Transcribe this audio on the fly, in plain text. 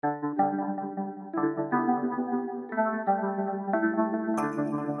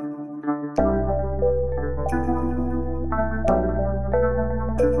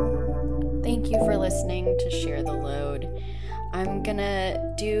listening to Share the Load. I'm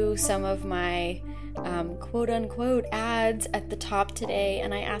gonna do some of my quote-unquote ads at the top today,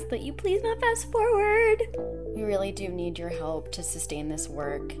 and I ask that you please not fast forward. We really do need your help to sustain this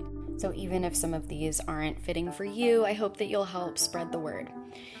work. So even if some of these aren't fitting for you, I hope that you'll help spread the word.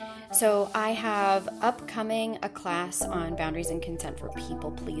 So I have upcoming a class on boundaries and consent for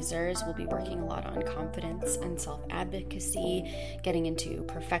people pleasers. We'll be working a lot on confidence and self-advocacy, getting into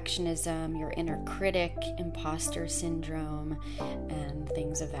perfectionism, your inner critic, imposter syndrome, and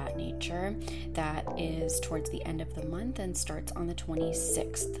things of that nature. That is towards the end of the month and starts on the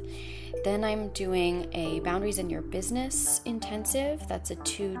 26th. Then I'm doing a Boundaries in Your Business intensive. That's a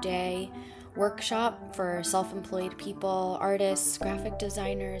 2-day workshop for self-employed people, artists, graphic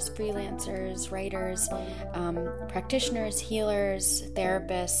designers, freelancers, writers, practitioners, healers,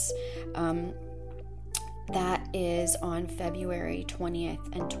 therapists. That is on February 20th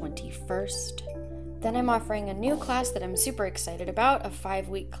and 21st. Then I'm offering a new class that I'm super excited about, a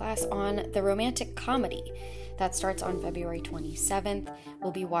 5-week class on the romantic comedy. That starts on February 27th.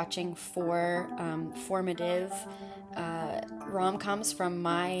 We'll be watching 4 formative rom-coms from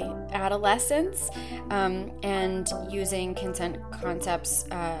my adolescence and using consent concepts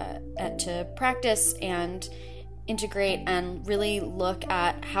to practice and integrate and really look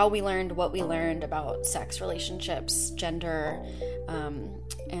at how we learned what we learned about sex, relationships, gender,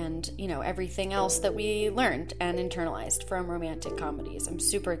 and everything else that we learned and internalized from romantic comedies. I'm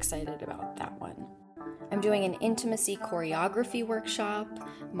super excited about that one. I'm doing an intimacy choreography workshop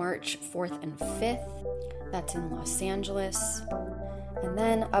March 4th and 5th. That's in Los Angeles. And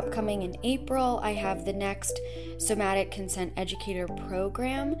then upcoming in April, I have the next Somatic Consent Educator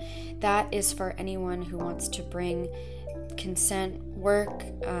program. That is for anyone who wants to bring consent work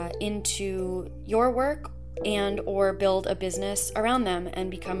into your work and or build a business around them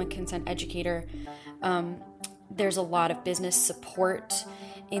and become a consent educator. There's a lot of business support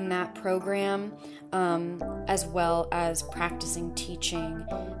in that program, as well as practicing teaching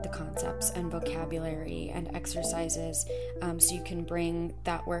the concepts and vocabulary and exercises, so you can bring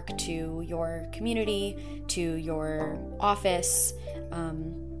that work to your community, to your office,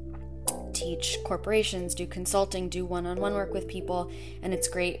 teach corporations, do consulting, do one-on-one work with people, and it's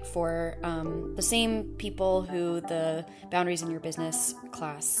great for the same people who the Boundaries in Your Business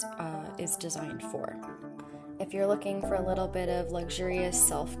class is designed for. If you're looking for a little bit of luxurious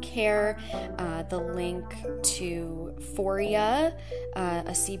self-care, the link to Foria, a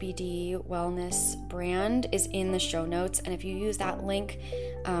CBD wellness brand, is in the show notes. And if you use that link,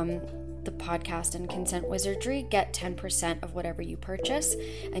 the podcast and Consent Wizardry get 10% of whatever you purchase,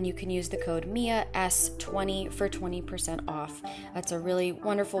 and you can use the code MIAS20 for 20% off. That's a really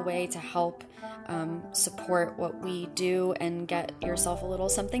wonderful way to help support what we do and get yourself a little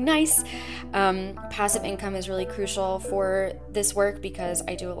something nice. Passive income is really crucial for this work because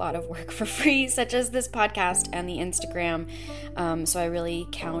I do a lot of work for free, such as this podcast and the Instagram. So I really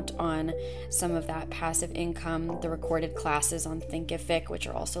count on some of that passive income, the recorded classes on Thinkific, which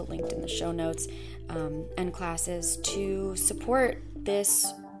are also linked in the show notes, and classes to support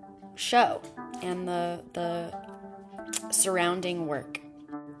this show and the surrounding work.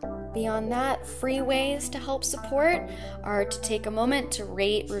 Beyond that, free ways to help support are to take a moment to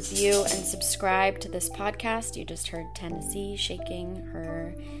rate, review, and subscribe to this podcast. You just heard Tennessee shaking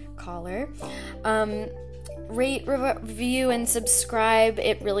her collar. Rate, review, and subscribe.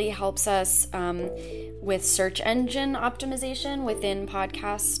 It really helps us with search engine optimization within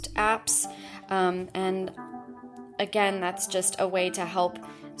podcast apps. And again, that's just a way to help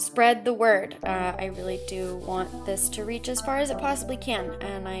spread the word. I really do want this to reach as far as it possibly can,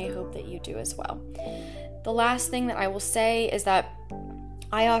 and I hope that you do as well. The last thing that I will say is that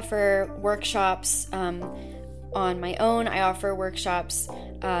I offer workshops on my own. I offer workshops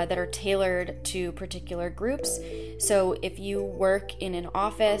that are tailored to particular groups. So if you work in an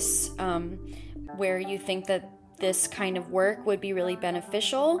office where you think that this kind of work would be really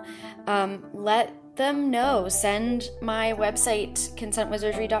beneficial, let them know. Send my website,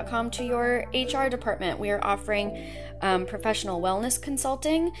 consentwizardry.com, to your HR department. We are offering professional wellness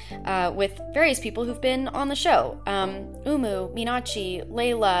consulting with various people who've been on the show. Umu, Minachi,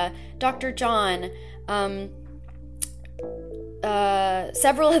 Layla, Dr. John,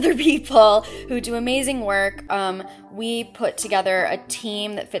 several other people who do amazing work. We put together a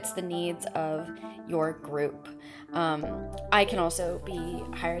team that fits the needs of your group. I can also be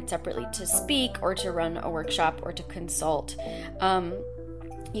hired separately to speak or to run a workshop or to consult.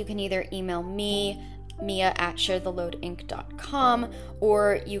 You can either email me, mia@sharetheloadinc.com,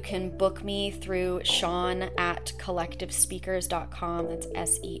 or you can book me through Sean at collectivespeakers.com. That's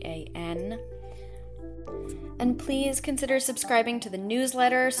SEAN. And please consider subscribing to the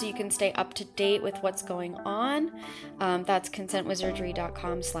newsletter so you can stay up to date with what's going on. That's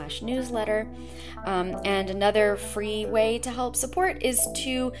consentwizardry.com/newsletter. And another free way to help support is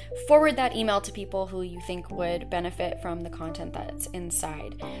to forward that email to people who you think would benefit from the content that's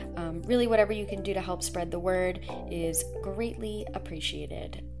inside. Really, whatever you can do to help spread the word is greatly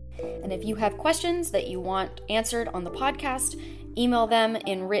appreciated. And if you have questions that you want answered on the podcast, email them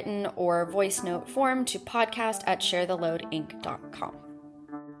in written or voice note form to podcast@sharetheloadinc.com.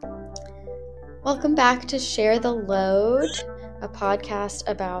 Welcome back to Share the Load, a podcast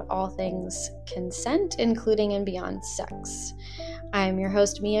about all things consent, including and beyond sex. I'm your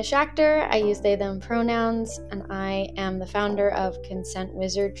host, Mia Schachter. I use they, them pronouns, and I am the founder of Consent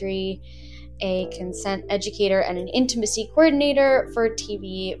Wizardry, a consent educator and an intimacy coordinator for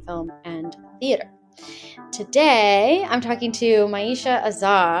TV, film, and theater. Today, I'm talking to Maisha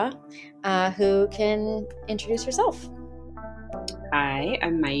Azah, who can introduce herself. Hi,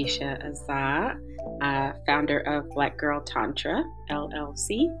 I'm Maisha Azah, founder of Black Girl Tantra,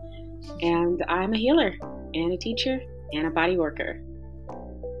 LLC, and I'm a healer and a teacher and a body worker.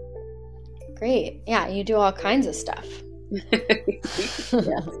 Great. Yeah, you do all kinds of stuff.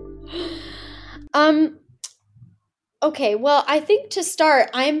 Yeah. Okay, well, I think to start,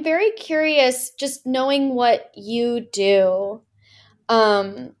 I'm very curious just knowing what you do.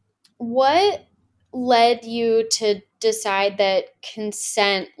 What led you to decide that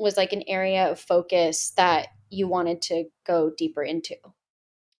consent was like an area of focus that you wanted to go deeper into?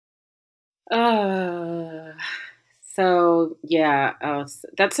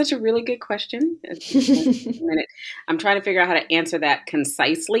 That's such a really good question. I'm trying to figure out how to answer that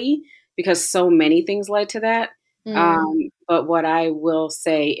concisely because so many things led to that. But what I will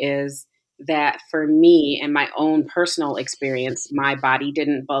say is that for me and my own personal experience, my body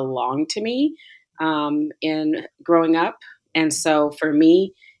didn't belong to me in growing up. And so for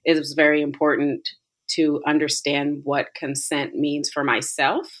me, it was very important to understand what consent means for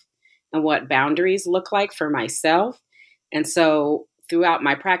myself and what boundaries look like for myself. And so throughout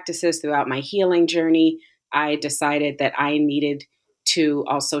my practices, throughout my healing journey, I decided that I needed to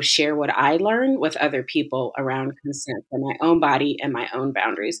also share what I learned with other people around consent for my own body and my own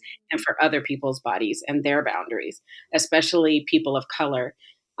boundaries, and for other people's bodies and their boundaries, especially people of color,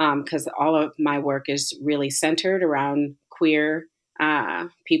 because all of my work is really centered around queer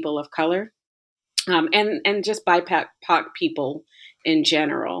people of color, and just BIPOC people in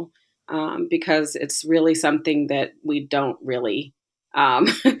general, because it's really something that we don't really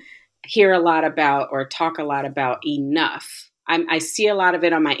hear a lot about or talk a lot about enough. I see a lot of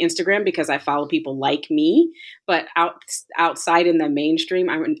it on my Instagram because I follow people like me, but outside in the mainstream,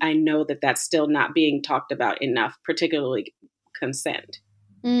 I know that that's still not being talked about enough, particularly consent.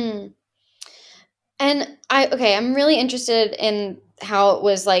 And I'm really interested in how it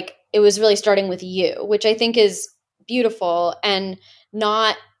was really starting with you, which I think is beautiful and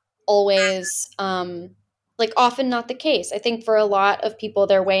not always, often not the case. I think for a lot of people,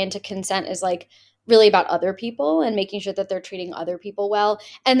 their way into consent is really about other people and making sure that they're treating other people well.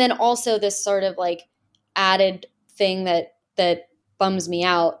 And then also this sort of added thing that bums me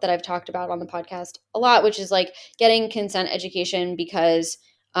out that I've talked about on the podcast a lot, which is getting consent education because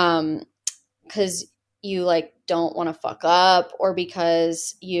you don't want to fuck up, or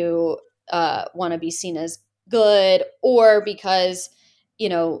because you want to be seen as good, or because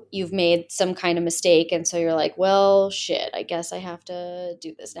you've made some kind of mistake. And so you're like, well, shit, I guess I have to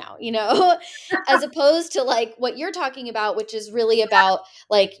do this now, as opposed to what you're talking about, which is really about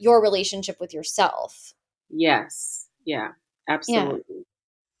your relationship with yourself. Yes. Yeah, absolutely.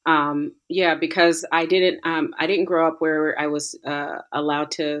 Yeah. Because I didn't grow up where I was allowed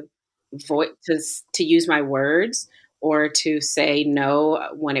to use my words or to say no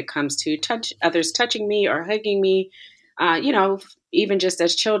when it comes to others touching me or hugging me. Even just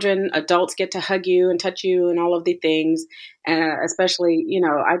as children, adults get to hug you and touch you and all of the things. Especially,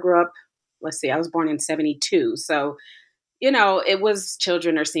 I grew up, I was born in 1972. So, it was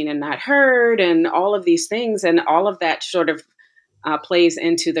children are seen and not heard and all of these things. And all of that sort of plays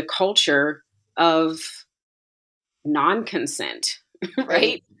into the culture of non-consent,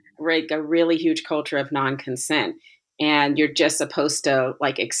 right? Right. A really huge culture of non-consent. And you're just supposed to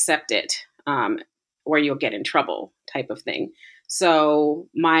accept it or you'll get in trouble type of thing. So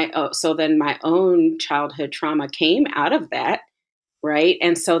then my own childhood trauma came out of that, right?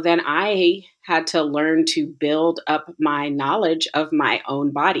 And so then I had to learn to build up my knowledge of my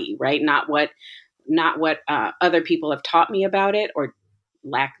own body, right? Not what other people have taught me about it or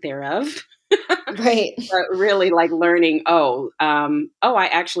lack thereof. Right. But really like learning, I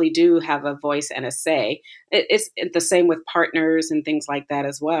actually do have a voice and a say. It's the same with partners and things like that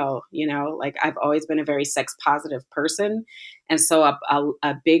as well. Like I've always been a very sex positive person. And so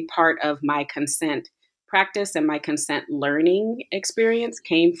a big part of my consent practice and my consent learning experience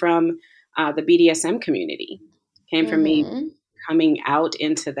came from the BDSM community, came from me Mm-hmm. coming out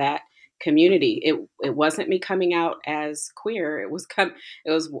into that community. It wasn't me coming out as queer. It was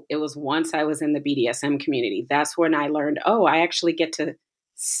once I was in the BDSM community. That's when I learned, I actually get to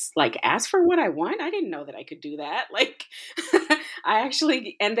like ask for what I want. I didn't know that I could do that. Like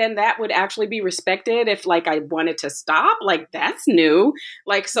and then that would actually be respected if like I wanted to stop. Like that's new.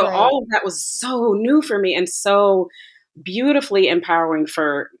 Like so Right. all of that was so new for me and so beautifully empowering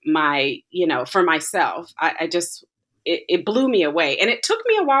for for myself. I just it blew me away. And it took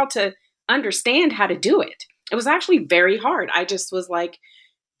me a while to understand how to do it. It was actually very hard. I just was like,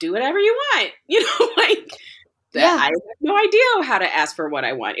 do whatever you want, like that. Yeah. I have no idea how to ask for what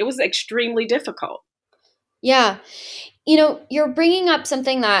I want. It was extremely difficult. Yeah. You're bringing up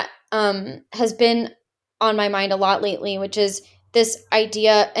something that has been on my mind a lot lately, which is this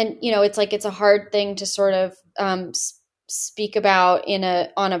idea. And, it's a hard thing to sort of speak about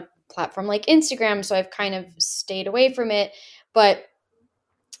on a platform like Instagram. So I've kind of stayed away from it. But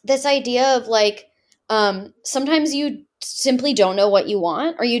this idea of like, sometimes you simply don't know what you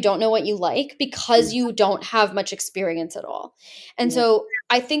want or you don't know what you like because you don't have much experience at all. And Yeah. so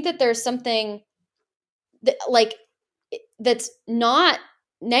I think that there's something like that's not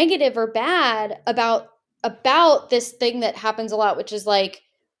negative or bad about this thing that happens a lot, which is like,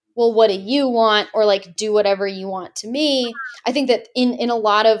 well, what do you want? Or like, do whatever you want to me. I think that in a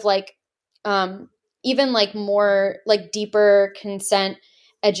lot of like, even like more like deeper consent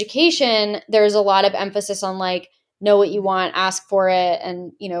education, there's a lot of emphasis on like, know what you want, ask for it,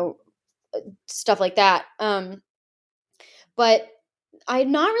 and stuff like that. But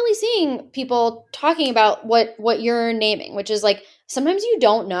I'm not really seeing people talking about what you're naming, which is like sometimes you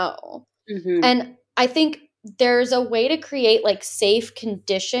don't know. Mm-hmm. And I think there's a way to create like safe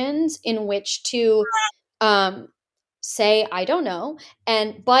conditions in which to say I don't know,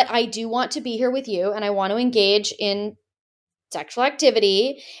 but I do want to be here with you and I want to engage in sexual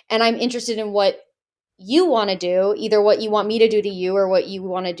activity and I'm interested in what you want to do, either what you want me to do to you or what you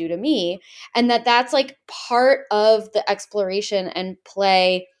want to do to me, and that's like part of the exploration and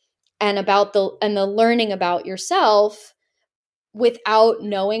play and the learning about yourself without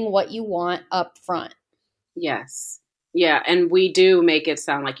knowing what you want up front. Yes. Yeah, and we do make it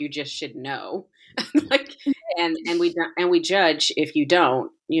sound like you just should know. Like and we judge if you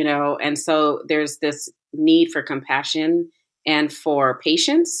don't, and so there's this need for compassion and for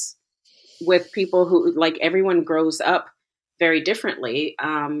patience with people who like everyone grows up very differently.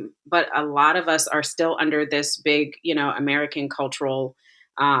 But a lot of us are still under this big, American cultural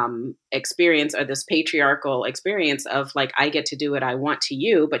experience or this patriarchal experience of like, I get to do what I want to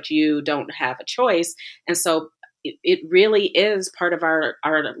you, but you don't have a choice. And so it really is part of our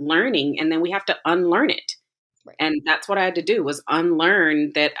learning. And then we have to unlearn it. Right. And that's what I had to do was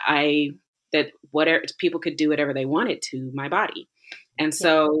unlearn that whatever people could do whatever they wanted to my body. And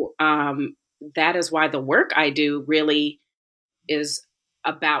so that is why the work I do really is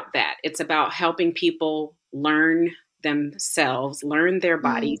about that. It's about helping people learn themselves, learn their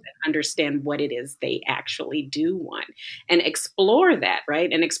bodies, and understand what it is they actually do want and explore that,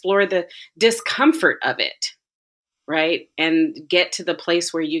 right? And explore the discomfort of it, right? And get to the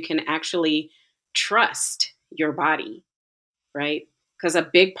place where you can actually trust your body, right? Because a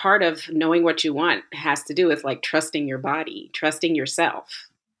big part of knowing what you want has to do with like trusting your body, trusting yourself.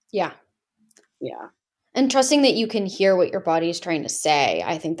 Yeah. Yeah. And trusting that you can hear what your body is trying to say.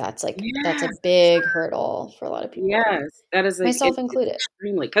 I think that's like, that's a big hurdle for a lot of people. Yes, that is myself included.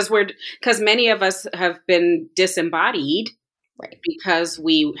 Extremely, because many of us have been disembodied, right? Because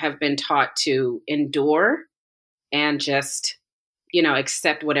we have been taught to endure and just,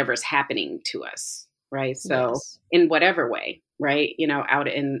 accept whatever's happening to us, right? So in whatever way, right? Out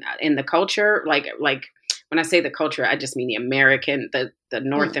in the culture, like when I say the culture, I just mean the American, the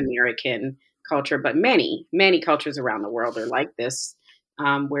North American culture, but many cultures around the world are like this,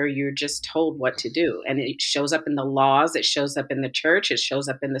 where you're just told what to do. And it shows up in the laws, it shows up in the church, it shows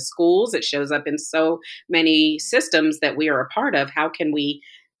up in the schools, it shows up in so many systems that we are a part of. How can we,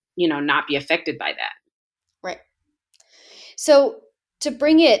 not be affected by that? Right. So to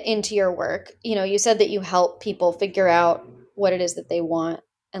bring it into your work, you said that you help people figure out what it is that they want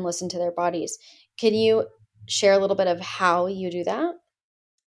and listen to their bodies. Can you share a little bit of how you do that?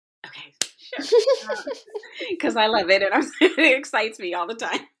 Okay, sure. Because I love it and it excites me all the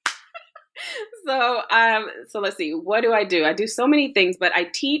time. So let's see. What do? I do so many things, but I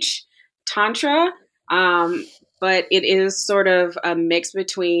teach tantra. Um, but it is sort of a mix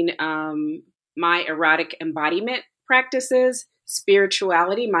between my erotic embodiment practices,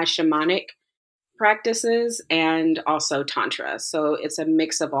 spirituality, my shamanic practices, and also tantra. So it's a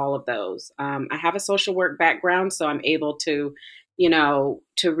mix of all of those. I have a social work background, so I'm able to,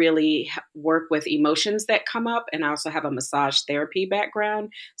 to really work with emotions that come up. And I also have a massage therapy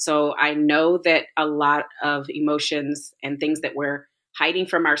background. So I know that a lot of emotions and things that we're hiding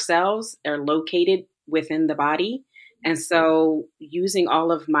from ourselves are located within the body. And so using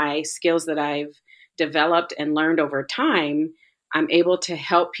all of my skills that I've developed and learned over time, I'm able to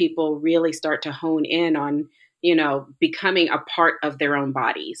help people really start to hone in on, becoming a part of their own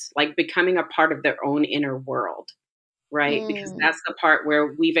bodies, like becoming a part of their own inner world, right? Because Mm. that's the part where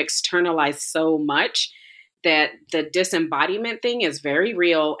we've externalized so much that the disembodiment thing is very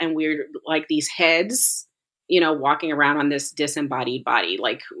real. And we're like these heads, walking around on this disembodied body,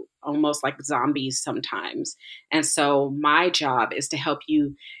 like almost like zombies sometimes. And so my job is to help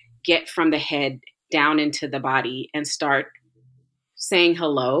you get from the head down into the body and start saying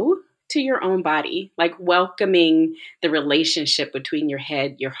hello to your own body, like welcoming the relationship between your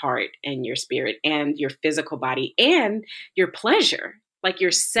head, your heart, and your spirit, and your physical body, and your pleasure, like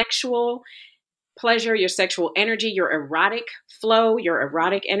your sexual pleasure, your sexual energy, your erotic flow, your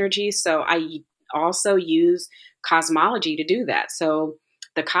erotic energy. So I also use cosmology to do that. So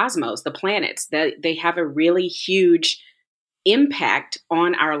the cosmos, the planets, they have a really huge impact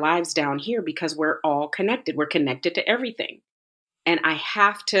on our lives down here because we're all connected. We're connected to everything. And I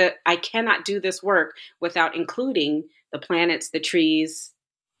cannot do this work without including the planets, the trees,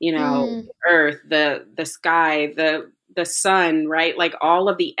 Mm. earth, the sky, the sun, right? Like all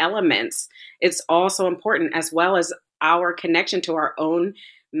of the elements. It's also important, as well as our connection to our own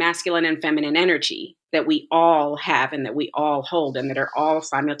masculine and feminine energy that we all have and that we all hold and that are all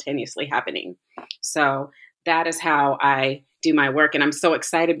simultaneously happening. So that is how I do my work. And I'm so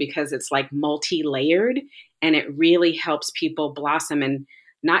excited because it's like multi-layered, and it really helps people blossom and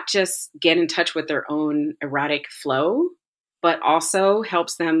not just get in touch with their own erotic flow, but also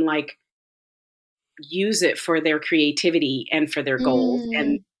helps them like use it for their creativity and for their goals,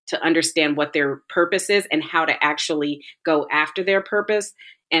 and Mm. to understand what their purpose is and how to actually go after their purpose,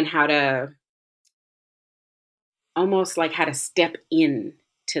 and how to almost like how to step in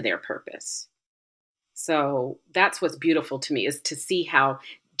to their purpose. So that's what's beautiful to me, is to see how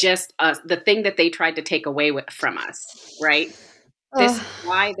just us, the thing that they tried to take away from us, right? This Ugh. is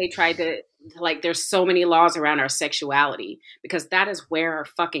why they tried to, like, there's so many laws around our sexuality, because that is where our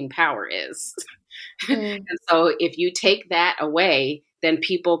fucking power is. And Mm. so if you take that away, then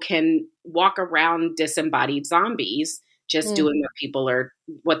people can walk around disembodied zombies, just Mm. doing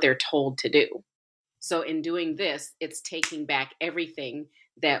what they're told to do. So in doing this, it's taking back everything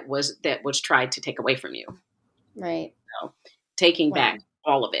that was tried to take away from you. Right. So taking back Wow.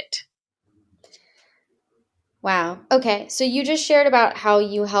 all of it. Wow. Okay. So you just shared about how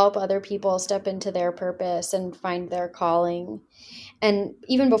you help other people step into their purpose and find their calling. And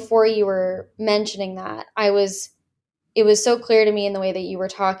even before you were mentioning that, it was so clear to me in the way that you were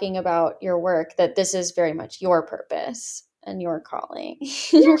talking about your work that this is very much your purpose and your calling.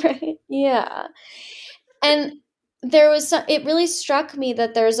 Right? Yeah. And it really struck me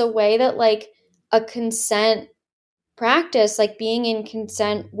that there's a way that like a consent practice, like being in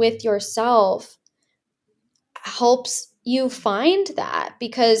consent with yourself, helps you find that,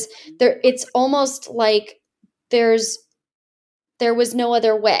 because it's almost like there's there was no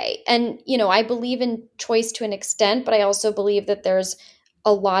other way. And I believe in choice to an extent, but I also believe that there's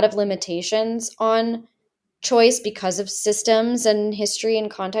a lot of limitations on choice because of systems and history and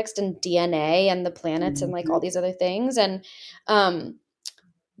context and DNA and the planets and like all Mhm. these other things. And um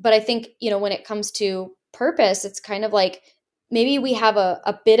but I think, when it comes to purpose, it's kind of like maybe we have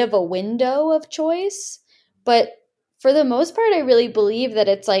a bit of a window of choice, but for the most part, I really believe that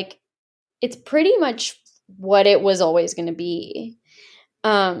it's like, it's pretty much what it was always going to be.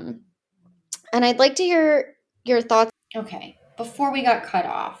 Um, and I'd like to hear your thoughts. Okay. Before we got cut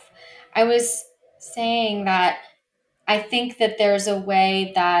off, I was saying that I think that there's a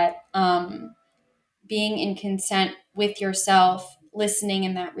way that, being in consent with yourself, listening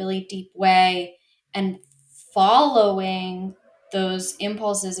in that really deep way, and following those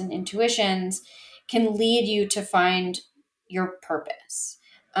impulses and intuitions can lead you to find your purpose.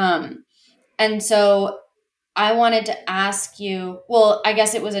 And so I wanted to ask you, well, I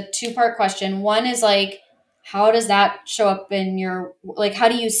guess it was a two-part question. One is like, how does that show up in like, how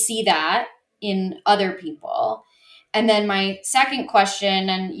do you see that in other people? And then my second question,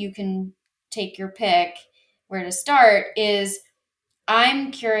 and you can take your pick where to start, is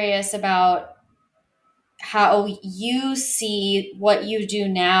I'm curious about how you see what you do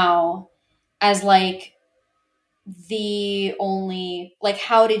now as like the only, like,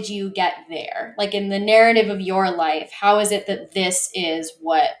 how did you get there? Like, in the narrative of your life, how is it that this is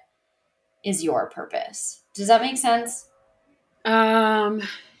what is your purpose? Does that make sense?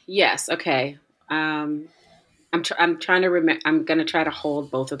 Yes. Okay. I'm trying to remember. I'm gonna try to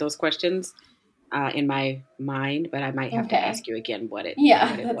hold both of those questions in my mind, but I might have to Okay. ask you again Yeah,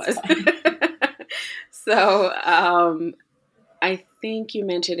 what it that's was. fine. So, I think you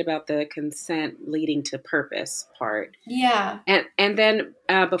mentioned about the consent leading to purpose part. Yeah. And then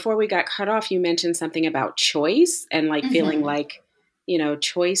before we got cut off, you mentioned something about choice and like feeling Mm-hmm. like,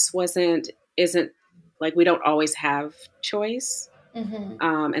 choice isn't like we don't always have choice.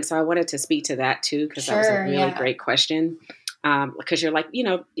 Mm-hmm. And so I wanted to speak to that too, because that was a Sure. really Yeah. great question. Because you're like,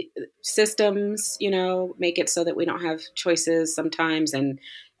 systems, make it so that we don't have choices sometimes, and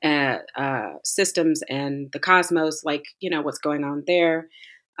systems and the cosmos, like, what's going on there.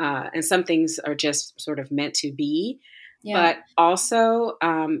 And some things are just sort of meant to be. Yeah. But also,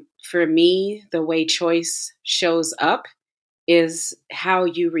 for me, the way choice shows up is how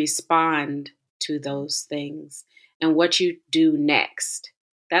you respond to those things and what you do next.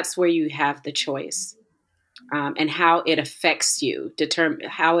 That's where you have the choice. And how it affects you, determine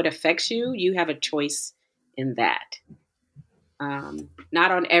how it affects you. You have a choice in that.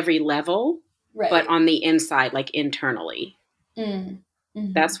 Not on every level, but Right. on the inside, like internally. Mm.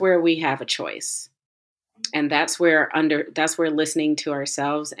 Mm-hmm. That's where we have a choice. And that's where listening to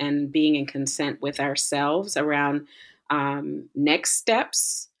ourselves and being in consent with ourselves around next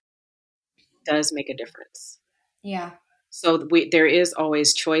steps does make a difference. Yeah. So there is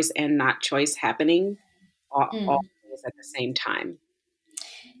always choice and not choice happening Mm. always at the same time.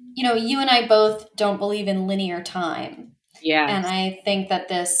 You and I both don't believe in linear time. And Yes, I think that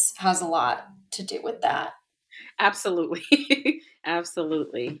this has a lot to do with that. absolutely.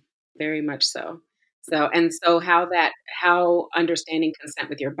 Absolutely. Very much so. So how understanding consent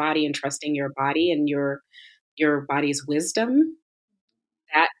with your body and trusting your body and your body's wisdom,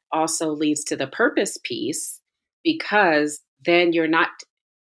 that also leads to the purpose piece, because then you're not,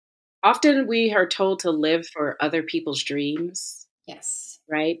 often we are told to live for other people's dreams, Yes.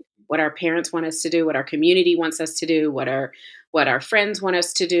 right? What our parents want us to do, what our community wants us to do, what our friends want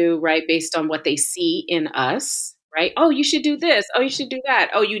us to do, right? Based on what they see in us, right? Oh, you should do this. Oh, you should do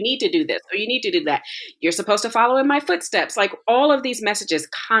that. Oh, you need to do this. Oh, you need to do that. You're supposed to follow in my footsteps. Like all of these messages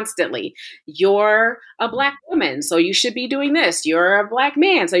constantly. You're a Black woman, so you should be doing this. You're a Black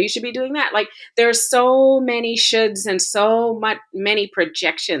man, so you should be doing that. Like there's so many shoulds and many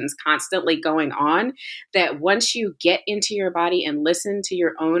projections constantly going on, that once you get into your body and listen to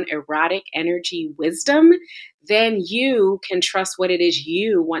your own erotic energy wisdom, then you can trust what it is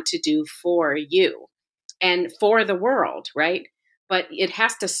you want to do for you and for the world, right? But it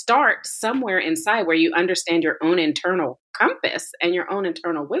has to start somewhere inside where you understand your own internal compass and your own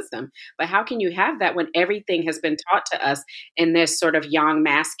internal wisdom. But how can you have that when everything has been taught to us in this sort of yang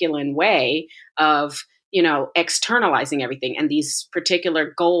masculine way of, externalizing everything and these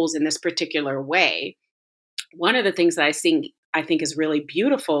particular goals in this particular way? One of the things that I think is really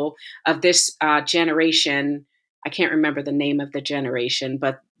beautiful of this generation, I can't remember the name of the generation,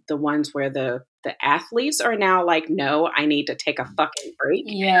 but the ones where the athletes are now like, no, I need to take a fucking break.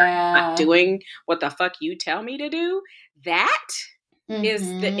 I'm not Yeah. doing what the fuck you tell me to do. That is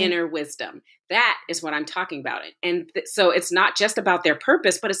the Mm-hmm. inner wisdom. That is what I'm talking about. And so it's not just about their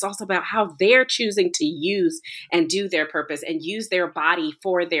purpose, but it's also about how they're choosing to use and do their purpose and use their body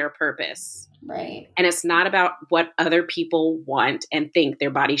for their purpose. Right. And it's not about what other people want and think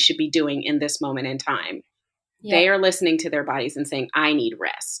their body should be doing in this moment in time. They Yep. are listening to their bodies and saying, I need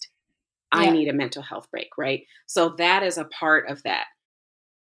rest. I Yeah. need a mental health break, right? So that is a part of that.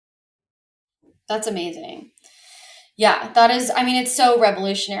 That's amazing. Yeah, that is, I mean, it's so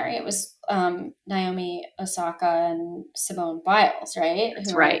revolutionary. It was Naomi Osaka and Simone Biles, right?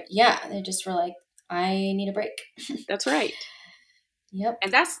 That's Who are, right. yeah, they just were like, I need a break. That's right. Yep.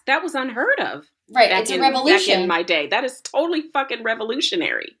 And that was unheard of Right. back It's a in revolution. my day. That is totally fucking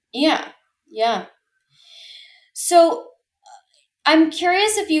revolutionary. Yeah. Yeah. So I'm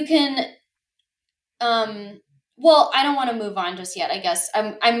curious if you can, um, well, I don't want to move on just yet, I guess.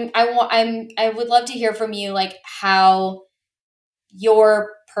 I would love to hear from you, like, how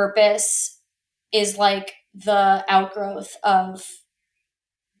your purpose is like the outgrowth of,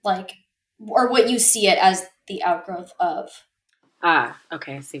 like, or what you see it as the outgrowth of.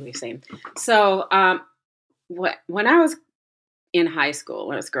 Okay, I see what you're saying. So when I was in high school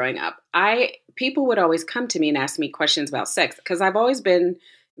when I was growing up, people would always come to me and ask me questions about sex because I've always been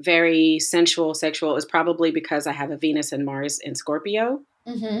very sensual, sexual. It was probably because I have a Venus and Mars in Scorpio.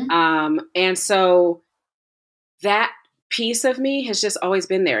 And so that piece of me has just always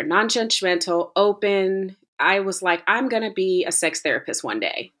been there, non-judgmental, open. I was like, I'm going to be a sex therapist one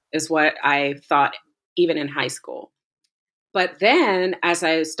day, is what I thought even in high school. But then as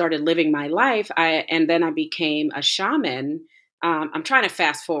I started living my life, and then I became a shaman. I'm trying to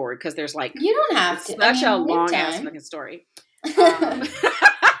fast forward because there's like, you don't have to. Such a long ass fucking story.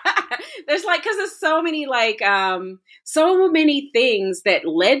 There's like, because there's so many so many things that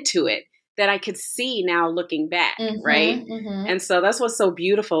led to it that I could see now looking back, right? And so that's what's so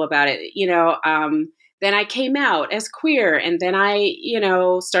beautiful about it. Then I came out as queer, and then I,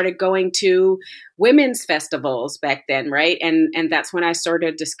 started going to women's festivals back then, right? And that's when I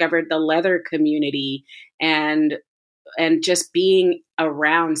discovered the leather community and just being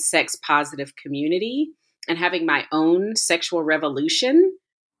around sex positive community and having my own sexual revolution,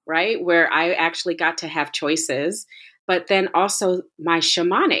 right? Where I actually got to have choices, but then also my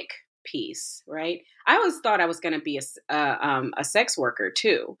shamanic piece, right? I always thought I was going to be a sex worker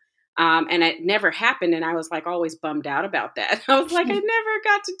too. And it never happened. And I was like always bummed out about that. I was like, I never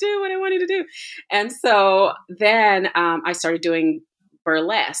got to do what I wanted to do. And so then I started doing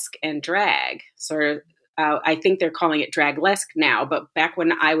burlesque and drag. Sort of, I think they're calling it draglesque now. But back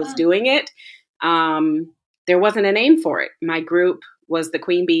when I was doing it, there wasn't a name for it. My group was the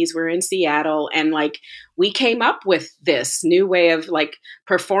Queen Bees. We're in Seattle. And like, we came up with this new way of like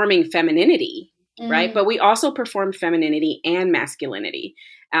performing femininity, right? But we also performed femininity and masculinity.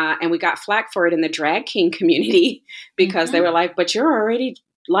 And we got flack for it in the drag king community because they were like, but you're already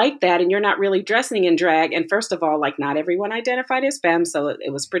like that and you're not really dressing in drag. And first of all, like not everyone identified as femme. So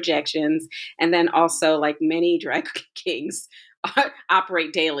it was projections. And then also like many drag kings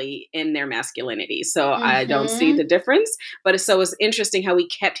operate daily in their masculinity. So I don't see the difference. But so it's interesting how we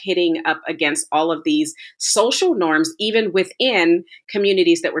kept hitting up against all of these social norms, even within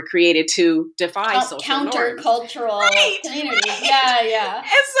communities that were created to defy social norms. Countercultural communities. Right. Yeah. And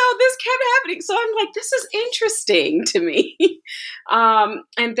so this kept happening. So I'm like, this is interesting to me.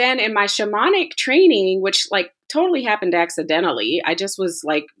 And then in my shamanic training, which like totally happened accidentally, I just was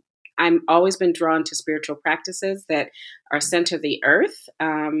like, I'm always been drawn to spiritual practices that are center the earth,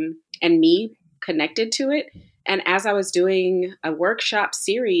 and me connected to it. And as I was doing a workshop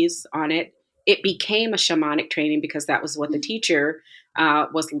series on it, it became a shamanic training because that was what the teacher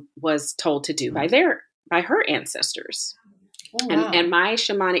was told to do by her ancestors. Oh, wow. And my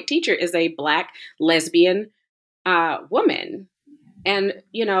shamanic teacher is a Black lesbian woman. And,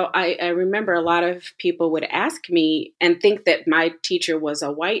 I remember a lot of people would ask me and think that my teacher was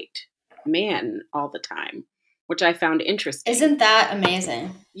a white man all the time, which I found interesting. Isn't that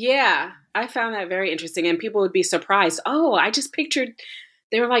amazing? Yeah, I found that very interesting. And people would be surprised. Oh, I just pictured,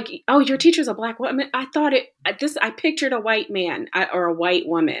 they were like, oh, your teacher's a Black woman. I thought I pictured a white man or a white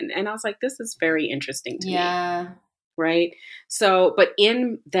woman. And I was like, this is very interesting to me. Right. So, but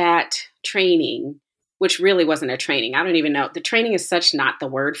in that training, which really wasn't a training. I don't even know. The training is such not the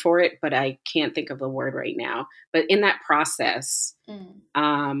word for it, but I can't think of the word right now. But in that process,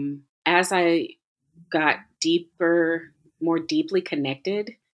 as I got more deeply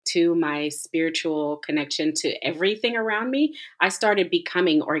connected to my spiritual connection to everything around me, I started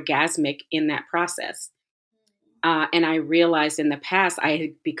becoming orgasmic in that process. And I realized in the past I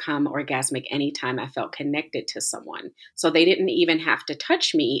had become orgasmic anytime I felt connected to someone. So they didn't even have to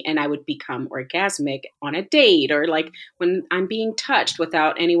touch me and I would become orgasmic on a date or like when I'm being touched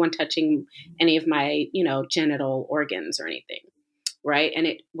without anyone touching any of my, genital organs or anything. Right. And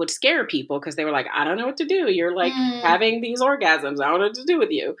it would scare people because they were like, I don't know what to do. You're like having these orgasms. I don't know what to do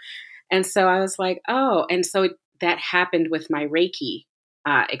with you. And so I was like, oh, and so that happened with my Reiki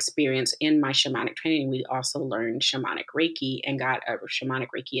experience in my shamanic training. We also learned shamanic Reiki and got a shamanic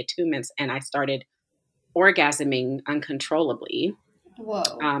Reiki attunements, and I started orgasming uncontrollably.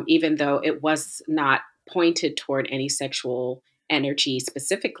 Whoa. Even though it was not pointed toward any sexual energy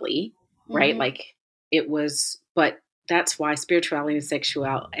specifically, right? Like it was, but that's why spirituality and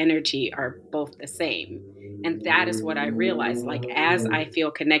sexual energy are both the same. And that is what I realized. Like as I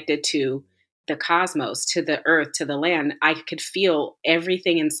feel connected to the cosmos, to the earth, to the land, I could feel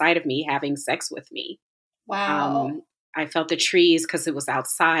everything inside of me having sex with me. Wow. I felt the trees because it was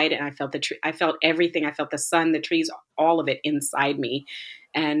outside, and I felt I felt everything. I felt the sun, the trees, all of it inside me,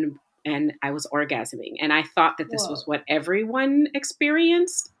 and I was orgasming. And I thought that this was what everyone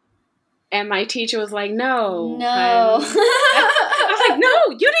experienced. And my teacher was like, "No, no." I was like,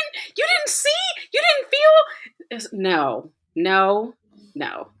 "No, you didn't see, you didn't feel." No. No,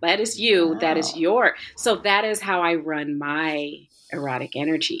 no, that is you. That is Oh. your. So that is how I run my erotic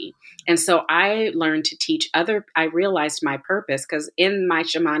energy. And so I learned to teach other, I realized my purpose because in my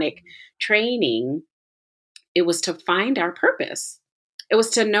shamanic training, it was to find our purpose. It was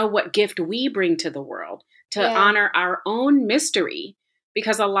to know what gift we bring to the world, to Yeah. honor our own mystery.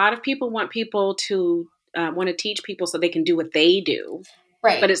 Because a lot of people want people to want to teach people so they can do what they do.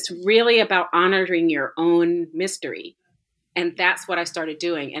 Right. But it's really about honoring your own mystery. And that's what I started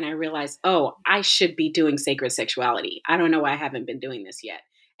doing. And I realized, oh, I should be doing sacred sexuality. I don't know why I haven't been doing this yet.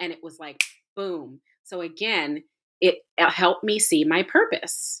 And it was like, boom. So again, it helped me see my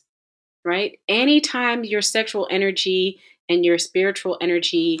purpose, right? Anytime your sexual energy and your spiritual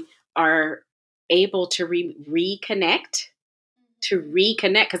energy are able to reconnect,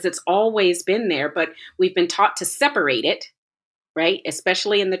 because it's always been there, but we've been taught to separate it, right?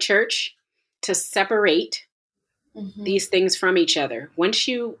 Especially in the church, to separate these things from each other. Once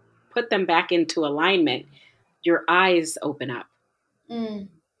you put them back into alignment, your eyes open up. Mm.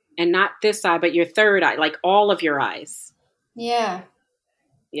 And not this eye, but your third eye, like all of your eyes. Yeah.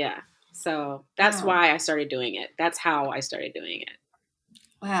 Yeah. So that's why I started doing it. That's how I started doing it.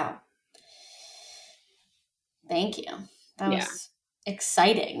 Wow. Thank you. That was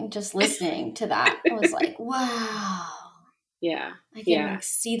exciting. Just listening to that, I was like, wow. Yeah. I can like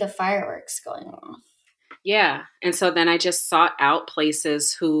see the fireworks going off. Yeah. And so then I just sought out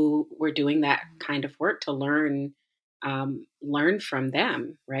places who were doing that kind of work to learn from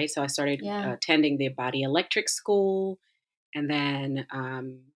them. Right. So I started attending the Body Electric School. And then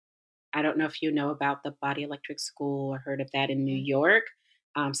I don't know if you know about the Body Electric School or heard of that in New York.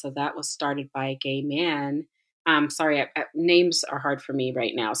 So that was started by a gay man. Sorry, names are hard for me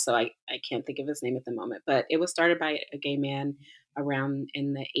right now, so I can't think of his name at the moment. But it was started by a gay man around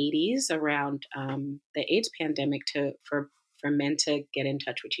in the 80s, around the AIDS pandemic, for men to get in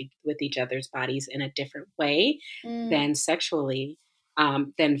touch with each other's bodies in a different way than sexually,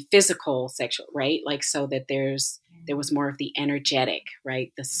 than physical sexual, right? Like so that there was more of the energetic,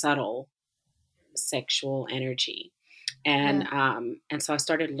 right? The subtle sexual energy. And so I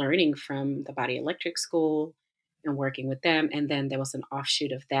started learning from the Body Electric School and working with them. And then there was an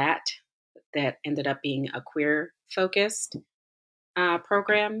offshoot of that ended up being a queer focused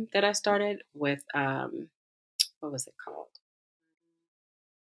program that I started with, what was it called?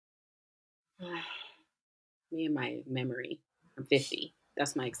 Me and my memory. I'm 50.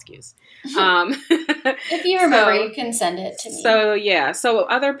 That's my excuse. If you remember, you can send it to me. So yeah, so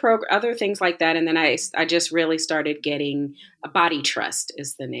other things like that, and then I just really started getting a Body Trust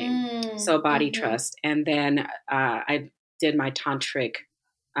is the name. So Body Trust, and then I did my tantric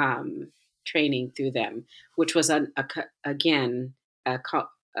training through them, which was again a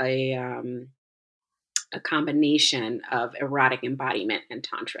combination of erotic embodiment and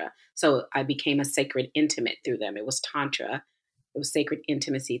tantra. So I became a sacred intimate through them. It was tantra. It was sacred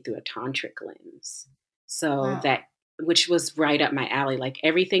intimacy through a tantric lens. So that, which was right up my alley. Like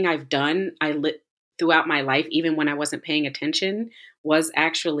everything I've done, throughout my life, even when I wasn't paying attention, was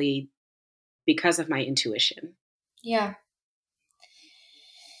actually because of my intuition. Yeah.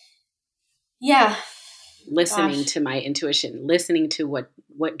 Yeah. Listening to my intuition, listening to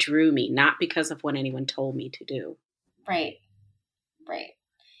what drew me, not because of what anyone told me to do. Right. Right.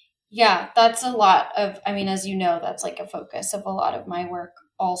 Yeah, that's a lot of, I mean, as you know, that's like a focus of a lot of my work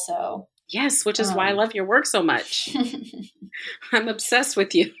also. Yes, which is why I love your work so much. I'm obsessed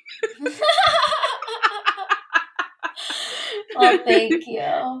with you. Well, thank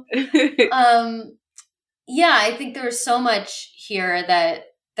you. Yeah, I think there's so much here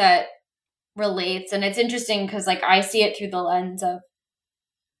that relates, and it's interesting because like I see it through the lens of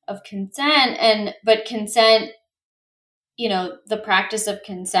consent, but consent, the practice of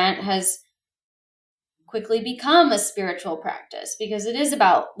consent has quickly become a spiritual practice because it is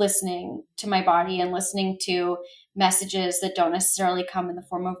about listening to my body and listening to messages that don't necessarily come in the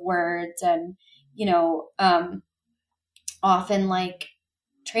form of words, and often like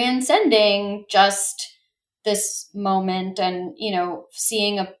transcending just this moment and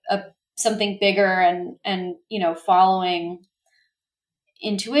seeing a something bigger and following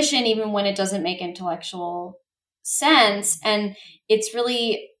intuition even when it doesn't make intellectual sense. And it's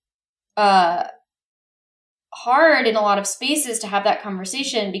really hard in a lot of spaces to have that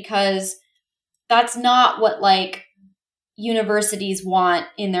conversation because that's not what like universities want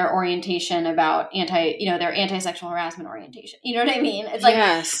in their orientation about their anti-sexual harassment orientation. You know what I mean? It's like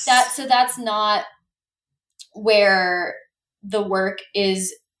that. So that's not where the work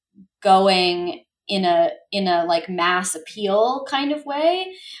is going in a like mass appeal kind of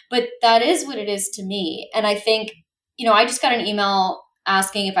way, but that is what it is to me. And I think I just got an email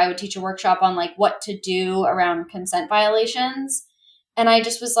asking if I would teach a workshop on like what to do around consent violations. And I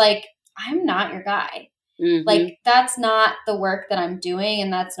just was like, I'm not your guy. Mm-hmm. Like, that's not the work that I'm doing.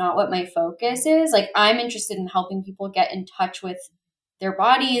 And that's not what my focus is. Like, I'm interested in helping people get in touch with their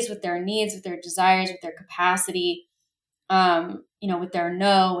bodies, with their needs, with their desires, with their capacity, with their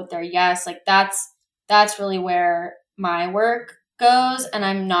no, with their yes. Like, that's really where my work goes. And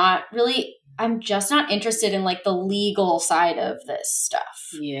I'm just not interested in like the legal side of this stuff.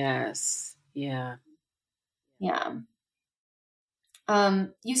 Yes. Yeah. Yeah.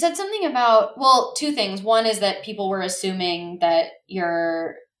 You said something about, well, two things. One is that people were assuming that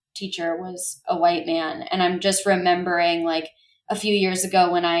your teacher was a white man. And I'm just remembering like a few years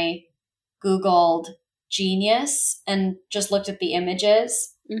ago when I Googled genius and just looked at the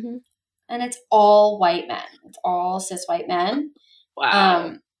images, mm-hmm. and it's all white men. It's all cis white men.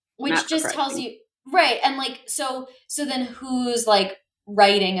 Wow. Which Not just surprising. tells you, right. And like, so then who's like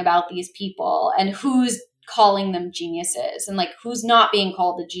writing about these people and who's calling them geniuses and like who's not being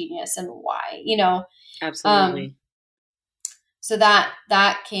called a genius and why, Absolutely. So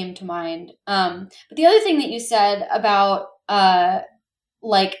that came to mind. But the other thing that you said about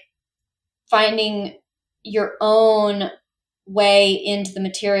like finding your own way into the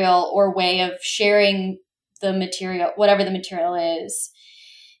material or way of sharing the material, whatever the material is,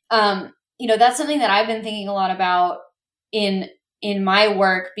 that's something that I've been thinking a lot about in my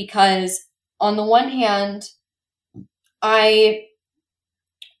work, because on the one hand, I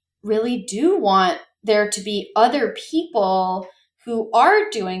really do want there to be other people who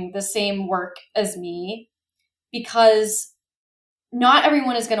are doing the same work as me, because not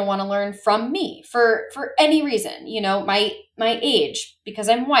everyone is going to want to learn from me for any reason, my age, because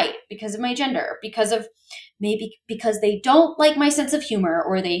I'm white, because of my gender, because they don't like my sense of humor,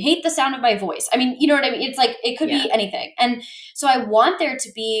 or they hate the sound of my voice. I mean, you know what I mean? It's like, it could be anything. And so I want there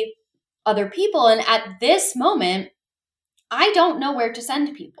to be other people. And at this moment, I don't know where to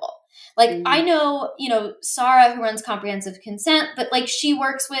send people. Like, I know, Sarah, who runs Comprehensive Consent, but like she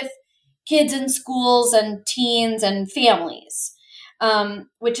works with kids in schools and teens and families,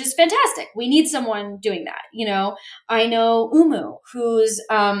 which is fantastic. We need someone doing that. I know Umu, who's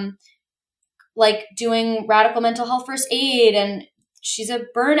like doing radical mental health first aid, and she's a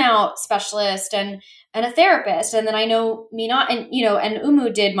burnout specialist and a therapist. And then I know Mina, and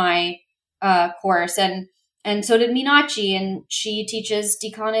Umu did my course, and so did Minachi, and she teaches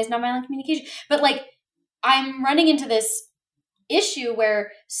decolonized nonviolent communication. But like, I'm running into this issue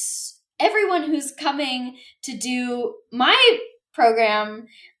where everyone who's coming to do my program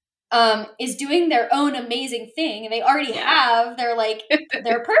is doing their own amazing thing, and they already have their like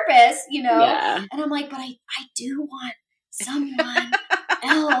their purpose, and I'm like, but I do want someone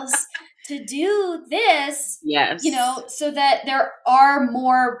else to do this, so that there are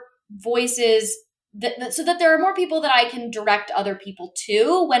more voices, so that there are more people that I can direct other people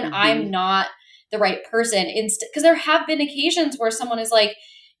to when I'm not the right person. Because there have been occasions where someone is like,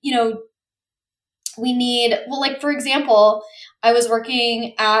 we need, like, for example, I was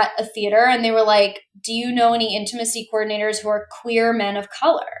working at a theater and they were like, do you know any intimacy coordinators who are queer men of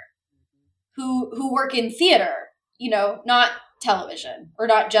color who work in theater, not television, or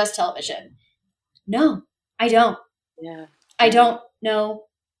not just television? No, I don't. Yeah. I don't know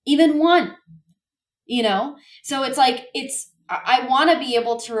even one, So it's like, I want to be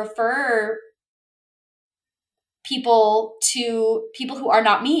able to refer people to people who are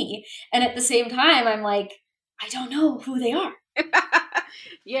not me. And at the same time, I'm like, I don't know who they are.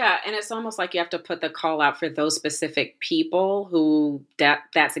 Yeah. And it's almost like you have to put the call out for those specific people who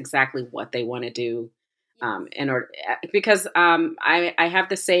that's exactly what they want to do. In order, because I have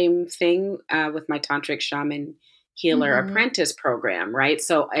the same thing with my tantric shaman healer apprentice program, right?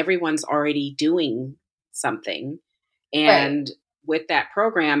 So everyone's already doing something. And with that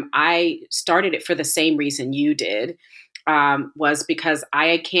program, I started it for the same reason you did, was because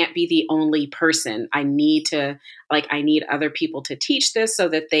I can't be the only person. I need other people to teach this so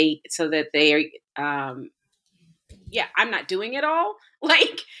that they I'm not doing it all.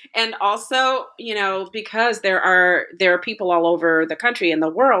 And also, because there are people all over the country and the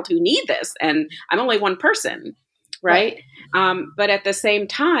world who need this, and I'm only one person. Right. But at the same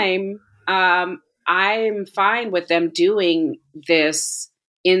time, I'm fine with them doing this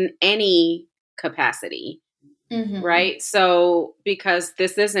in any capacity. Right. So, because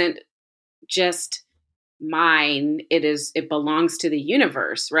this isn't just mine, it belongs to the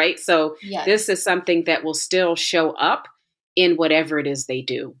universe. Right. So this is something that will still show up in whatever it is they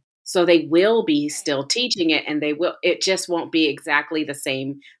do. So they will be still teaching it, and it just won't be exactly the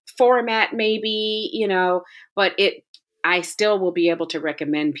same format, maybe, but I still will be able to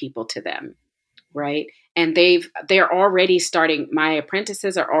recommend people to them. Right. And they're already starting, my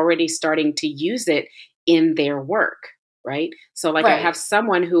apprentices are already starting to use it in their work. Right. So like I have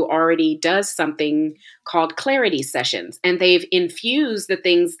someone who already does something called clarity sessions, and they've infused the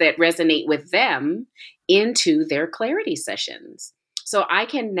things that resonate with them into their clarity sessions. So I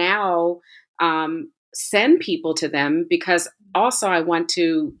can now send people to them, because also I want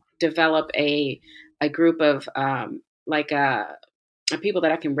to develop a group of people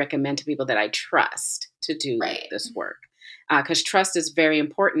that I can recommend to people that I trust to do this work. Because trust is very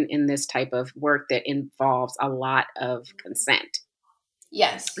important in this type of work that involves a lot of consent.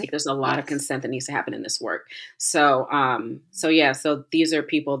 Yes. Like there's a lot of consent that needs to happen in this work. So these are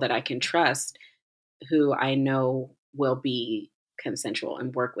people that I can trust, who I know will be consensual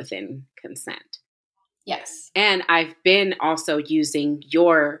and work within consent. Yes. And I've been also using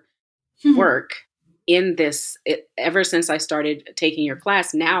your work in this ever since I started taking your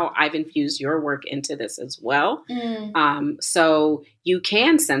class. Now I've infused your work into this as well. So you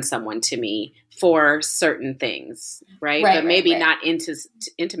can send someone to me for certain things, right? But maybe not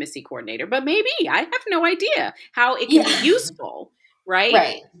intimacy coordinator, but maybe I have no idea how it can be useful,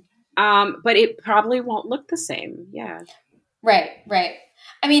 right? But it probably won't look the same. Yeah. Right.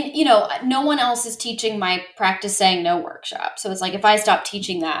 I mean, no one else is teaching my practice saying no workshop. So it's like, if I stop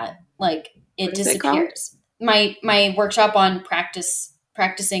teaching that, like, it disappears. My workshop on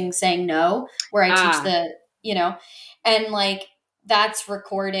practicing saying no, where I teach and like that's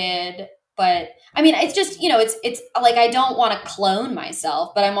recorded. But I mean, it's just, it's like, I don't want to clone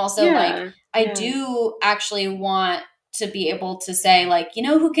myself, but I'm also I do actually want to be able to say, like,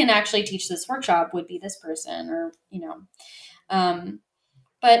 who can actually teach this workshop would be this person, or,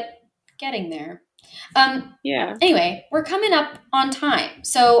 but getting there. Anyway, we're coming up on time.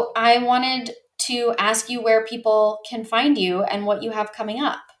 So I wanted to ask you where people can find you and what you have coming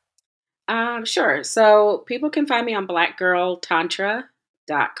up. Sure. So people can find me on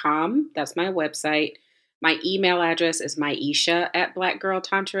blackgirltantra.com. That's my website. My email address is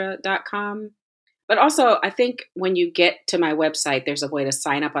myisha@blackgirltantra.com. But also, I think when you get to my website, there's a way to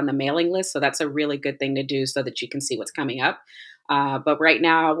sign up on the mailing list. So that's a really good thing to do, so that you can see what's coming up. But right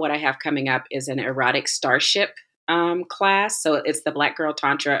now, what I have coming up is an erotic starship class. So it's the Black Girl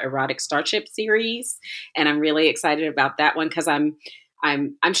Tantra Erotic Starship series. And I'm really excited about that one, because I'm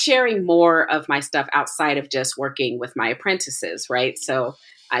sharing more of my stuff outside of just working with my apprentices, right? So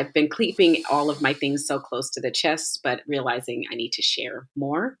I've been keeping all of my things so close to the chest, but realizing I need to share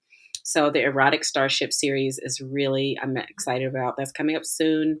more. So the Erotic Starship series is really, I'm excited about. That's coming up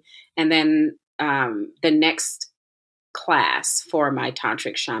soon. And then the next class for my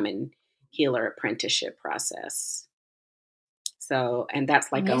Tantric Shaman Healer apprenticeship process. So, and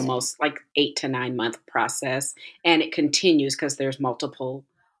that's like almost like 8 to 9 month process. And it continues because there's multiple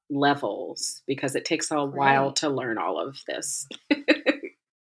levels, because it takes a while to learn all of this.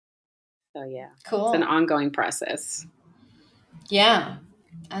 So yeah, cool. It's an ongoing process. Yeah,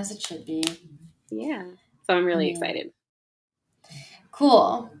 as it should be. Yeah. So I'm really excited.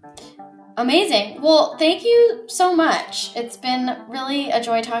 Cool. Amazing. Well, thank you so much. It's been really a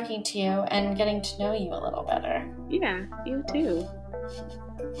joy talking to you and getting to know you a little better. Yeah, you too.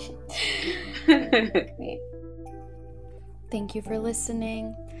 Great. Thank you for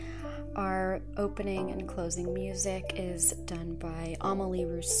listening. Our opening and closing music is done by Amelie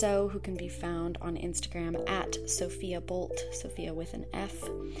Rousseau, who can be found on Instagram at Sophia Bolt, Sophia with an F.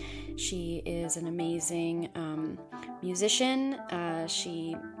 She is an amazing musician.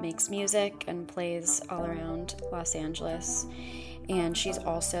 She makes music and plays all around Los Angeles. And she's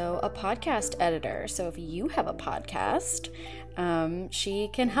also a podcast editor. So if you have a podcast, she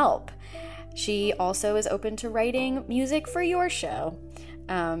can help. She also is open to writing music for your show.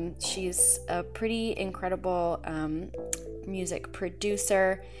 She's a pretty incredible music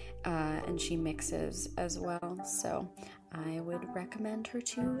producer, and she mixes as well. So I would recommend her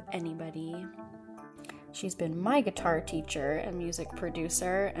to anybody. She's been my guitar teacher and music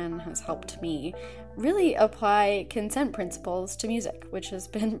producer, and has helped me really apply consent principles to music, which has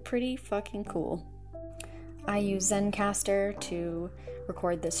been pretty fucking cool. I use Zencastr to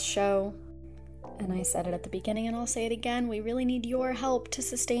record this show. And I said it at the beginning, and I'll say it again. We really need your help to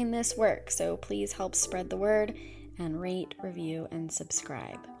sustain this work. So please help spread the word and rate, review, and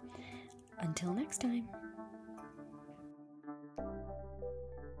subscribe. Until next time.